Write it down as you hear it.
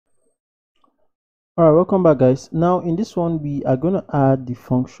Alright, welcome back guys. Now in this one we are going to add the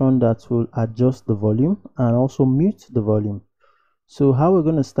function that will adjust the volume and also mute the volume. So how we're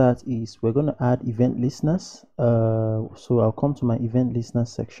going to start is we're going to add event listeners. So I'll come to my event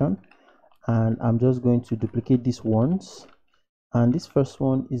listeners section and I'm just going to duplicate this once, and this first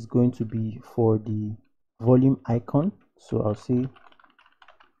one is going to be for the volume icon. So I'll say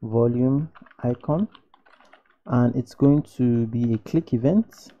volume icon, and it's going to be a click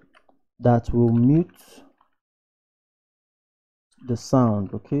event that will mute the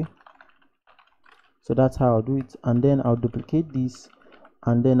sound. Okay, so that's how I'll do it, and then I'll duplicate this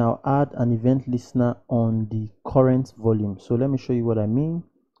and then I'll add an event listener on the current volume. So let me show you what I mean.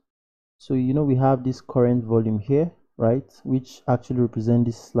 So we have this current volume here, right, which actually represent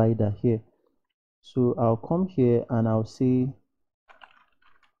this slider here. So I'll come here and I'll say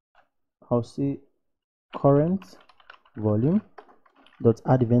current volume dot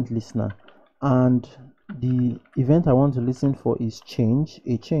add event listener, and the event I want to listen for is change.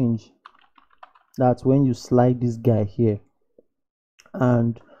 That's when you slide this guy here,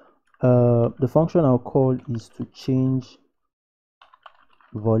 and the function I'll call is to change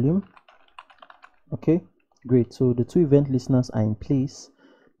volume. Okay, great. So the two event listeners are in place.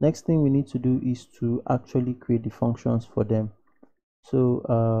 Next thing we need to do is to actually create the functions for them.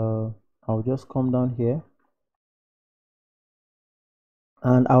 So I'll just come down here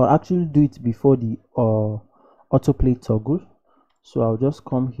and I'll actually do it before the autoplay toggle. So I'll just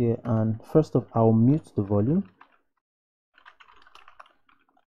come here and first off I'll mute the volume,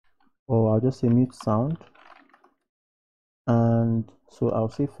 or I'll just say mute sound, and so I'll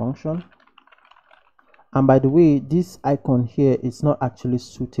say function. And by the way, this icon here is not actually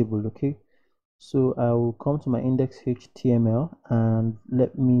suitable. Okay, so I will come to my index HTML and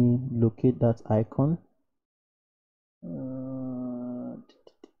let me locate that icon.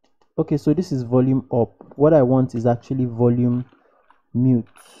 Okay, so this is volume up. What I want is actually volume mute.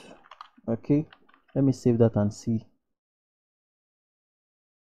 Okay, let me save that and see.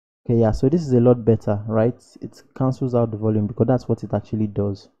 Okay, yeah, so this is a lot better, right? It cancels out the volume because that's what it actually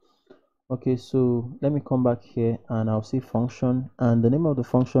does. Okay, so let me come back here and I'll say function, and the name of the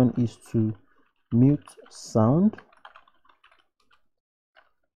function is to mute sound.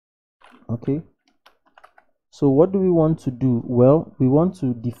 Okay, so what do we want to do? Well, we want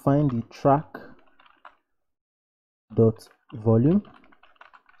to define the track dot volume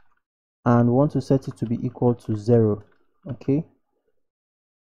and we want to set it to be equal to 0. Okay,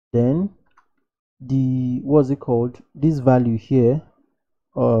 then this value here,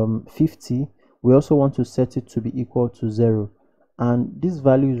 50, we also want to set it to be equal to 0, and this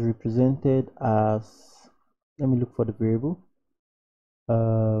value is represented as, let me look for the variable,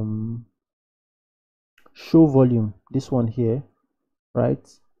 show volume, this one here, right?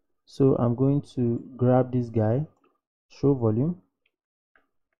 So I'm going to grab this guy, show volume,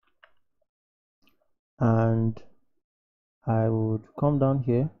 and I would come down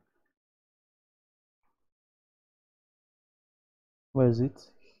here. Where is it?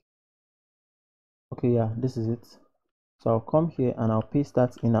 Okay, yeah, this is it. So I'll come here and I'll paste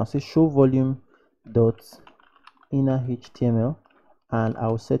that in. I'll say show volume dot inner HTML, and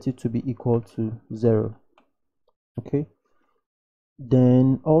I'll set it to be equal to 0. Okay,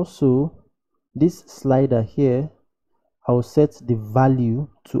 then also this slider here, I'll set the value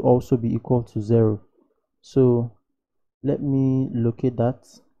to also be equal to 0. So let me locate that.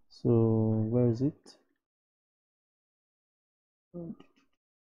 So where is it?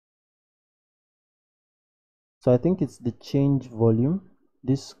 So I think it's the change volume,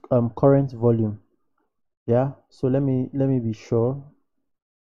 this current volume. Yeah, so let me be sure.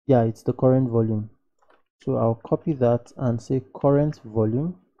 Yeah, it's the current volume. So I'll copy that and say current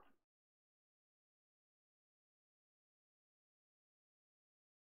volume.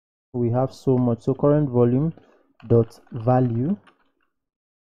 We have so much, so current volume dot value,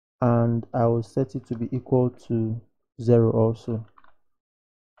 and I will set it to be equal to 0 also.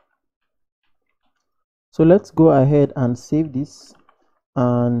 So let's go ahead and save this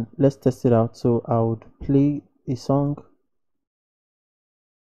and let's test it out. So I would play a song.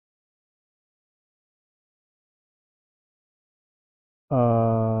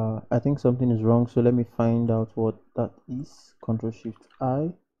 I think something is wrong, so let me find out what that is. Control Shift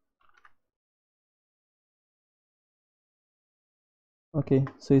I. Okay,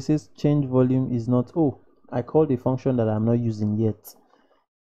 so it says change volume is not, oh, I called a function that I'm not using yet.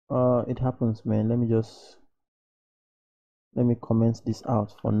 It happens, man. Let me comment this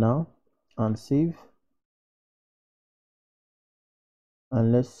out for now and save,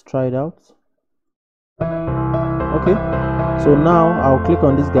 and let's try it out. Okay, so now I'll click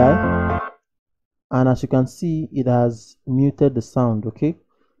on this guy and as you can see, it has muted the sound. Okay,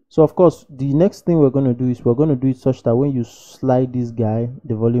 so of course the next thing we're going to do is we're going to do it such that when you slide this guy,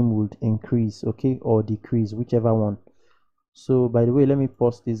 the volume would increase, okay, or decrease, whichever one. So by the way, let me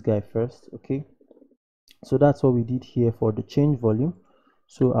pause this guy first. Okay, so that's what we did here for the change volume.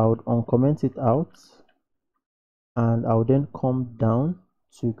 So I would uncomment it out, and I'll then come down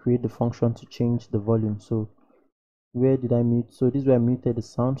to create the function to change the volume. So where did I mute? So this is where I muted the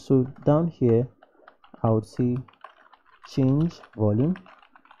sound. So down here I would say change volume,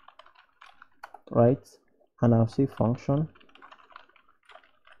 right? And I'll say function,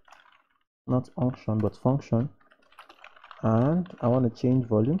 not function but function, and I want to change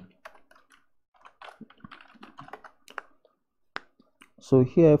volume. So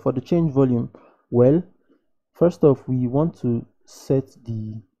here for the change volume, well, first off we want to set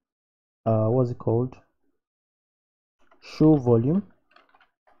the what's it called, show volume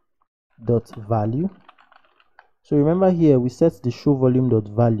dot value. So remember here we set the show volume dot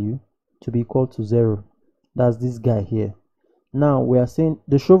value to be equal to 0. That's this guy here. Now we are saying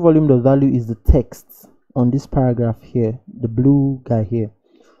the show volume dot value is the text on this paragraph here, the blue guy here.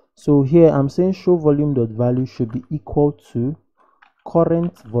 So here I'm saying show volume dot value should be equal to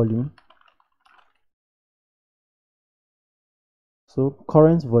current volume. So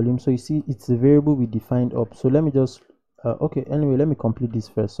current volume, so you see it's a variable we defined up. So let me just okay, anyway, let me complete this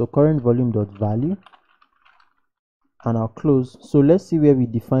first. So current volume dot value, and I'll close. So let's see where we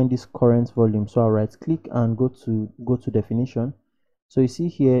define this current volume. So I'll right click and go to definition. So you see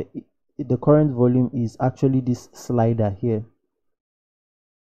here the current volume is actually this slider here.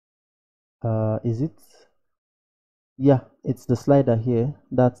 Is it? Yeah, it's the slider here.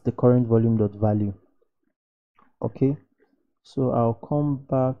 That's the current volume dot value. Okay, so I'll come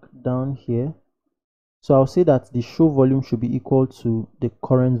back down here. So I'll say that the show volume should be equal to the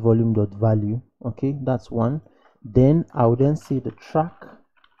current volume dot value. Okay, that's one. Then I will then say the track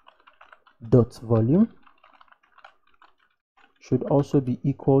dot volume should also be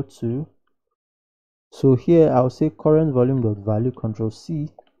equal to, so here I'll say current volume dot value, Control C,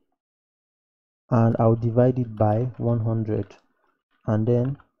 and I'll divide it by 100, and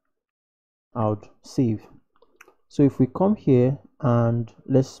then I'll save. So if we come here and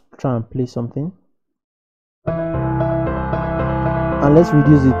let's try and play something, and let's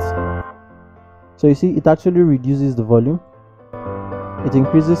reduce it. So you see it actually reduces the volume, it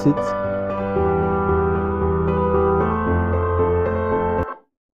increases it,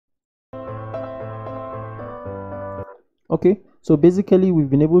 okay. So basically we've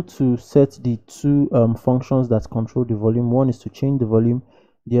been able to set the two functions that control the volume. One is to change the volume,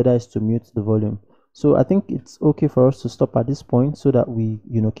 the other is to mute the volume. So I think it's okay for us to stop at this point so that we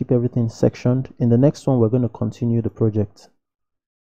keep everything sectioned. In the next one we're going to continue the project.